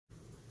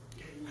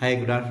Hi,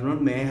 good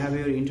afternoon. May I have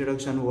your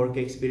introduction, work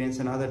experience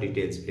and other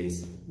details,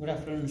 please? Good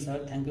afternoon,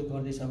 sir. Thank you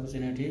for this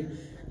opportunity.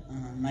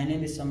 My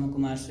name is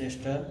Kumar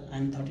Shtestha. I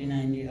am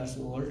 39 years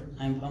old.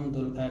 I am from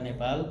Dolpa,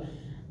 Nepal.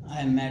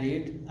 I am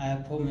married. I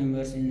have 4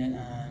 members in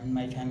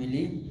my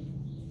family.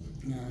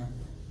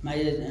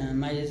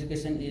 My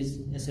education is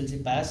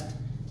SLC passed.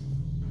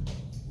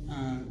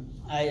 My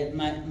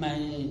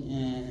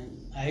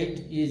height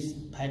is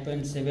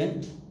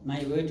 5.7.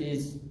 My weight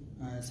is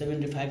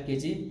 75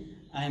 kg.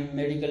 I am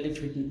medically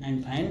fit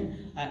and fine.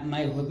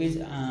 My hobbies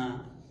are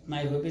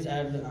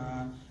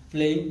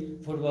playing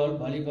football,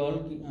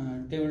 volleyball,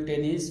 table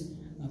tennis,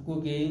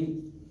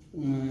 cooking,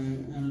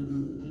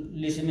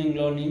 listening,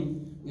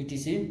 learning,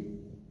 etc.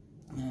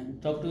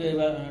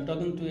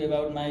 Talking to you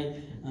about my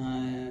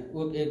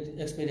work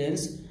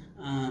experience.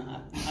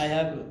 I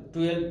have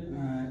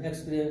 12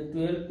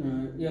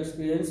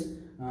 experience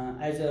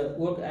as a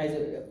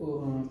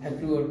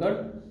factory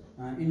worker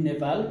in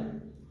Nepal.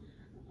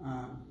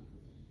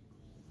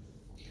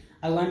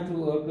 I want to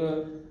work.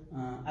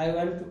 I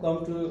want to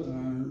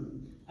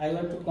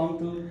come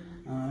to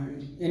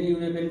any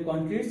European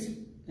countries.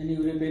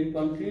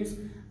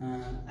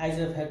 As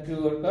a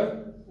factory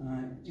worker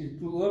to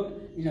work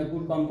in a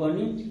good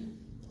company.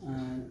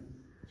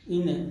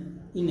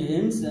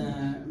 Enhance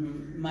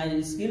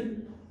my skill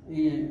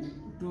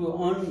to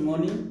earn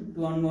money,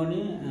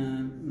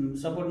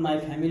 support my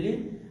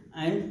family,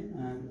 and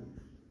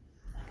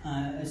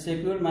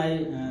secure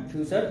my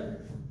future.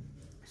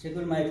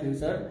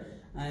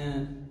 I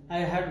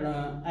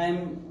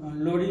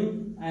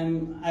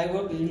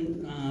work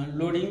in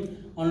loading,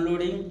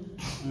 unloading,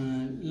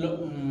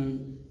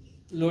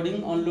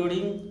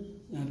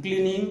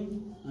 cleaning,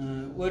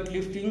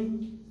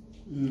 weightlifting.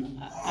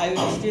 I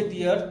will stay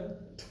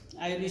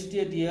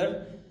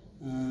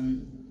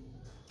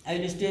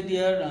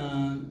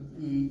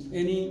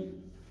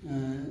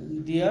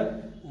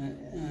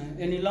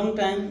any long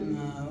time,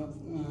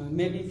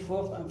 maybe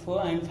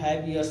 4 and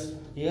 5 years.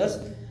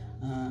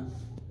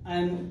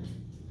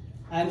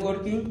 I'm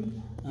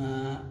working.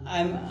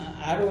 I'm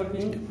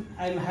hardworking.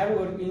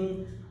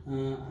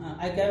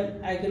 I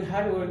can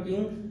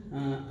hardworking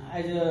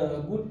as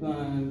a good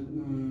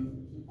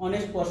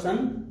honest person.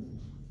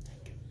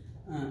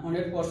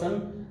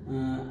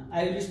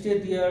 I will stay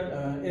there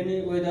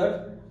any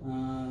weather,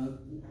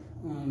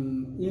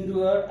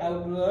 indoor,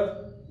 outdoor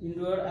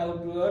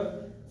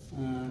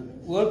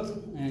work.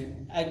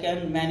 I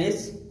can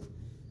manage,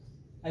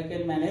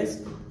 and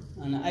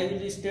I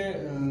will stay.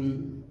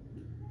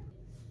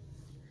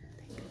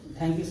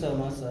 Thank you so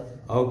much, sir.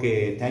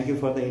 Okay, thank you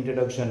for the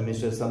introduction,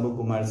 Mr. Shambhu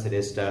Kumar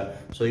Shtestha.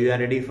 So you are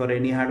ready for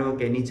any hard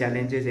work, any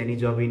challenges, any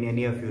job in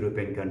any of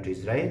European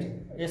countries, right?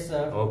 Yes,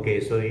 sir. Okay,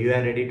 so you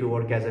are ready to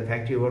work as a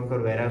factory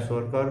worker, warehouse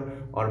worker,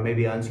 or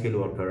maybe unskilled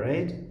worker,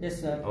 right?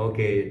 Yes, sir.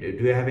 Okay,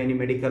 do you have any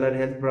medical or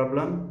health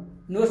problem?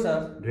 No,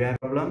 sir. Do you have a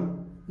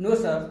problem? No,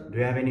 sir. Do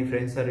you have any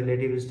friends or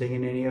relatives staying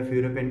in any of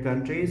European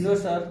countries? No,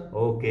 sir.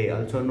 Okay,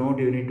 also note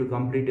you need to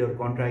complete your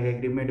contract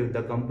agreement with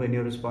the company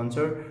or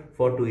sponsor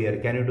for 2 years.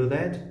 Can you do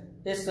that?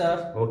 Yes,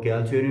 sir. Okay,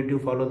 also you need to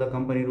follow the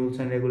company rules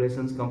and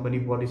regulations, company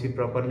policy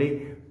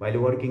properly while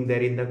working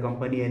there in the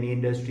company, any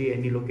industry,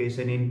 any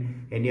location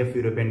in any of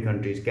European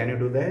countries. Can you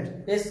do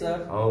that? Yes,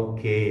 sir.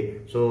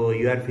 Okay, so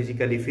you are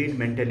physically fit,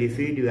 mentally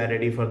fit, you are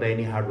ready for the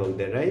any hard work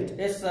there, right?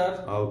 Yes,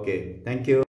 sir. Okay, thank you.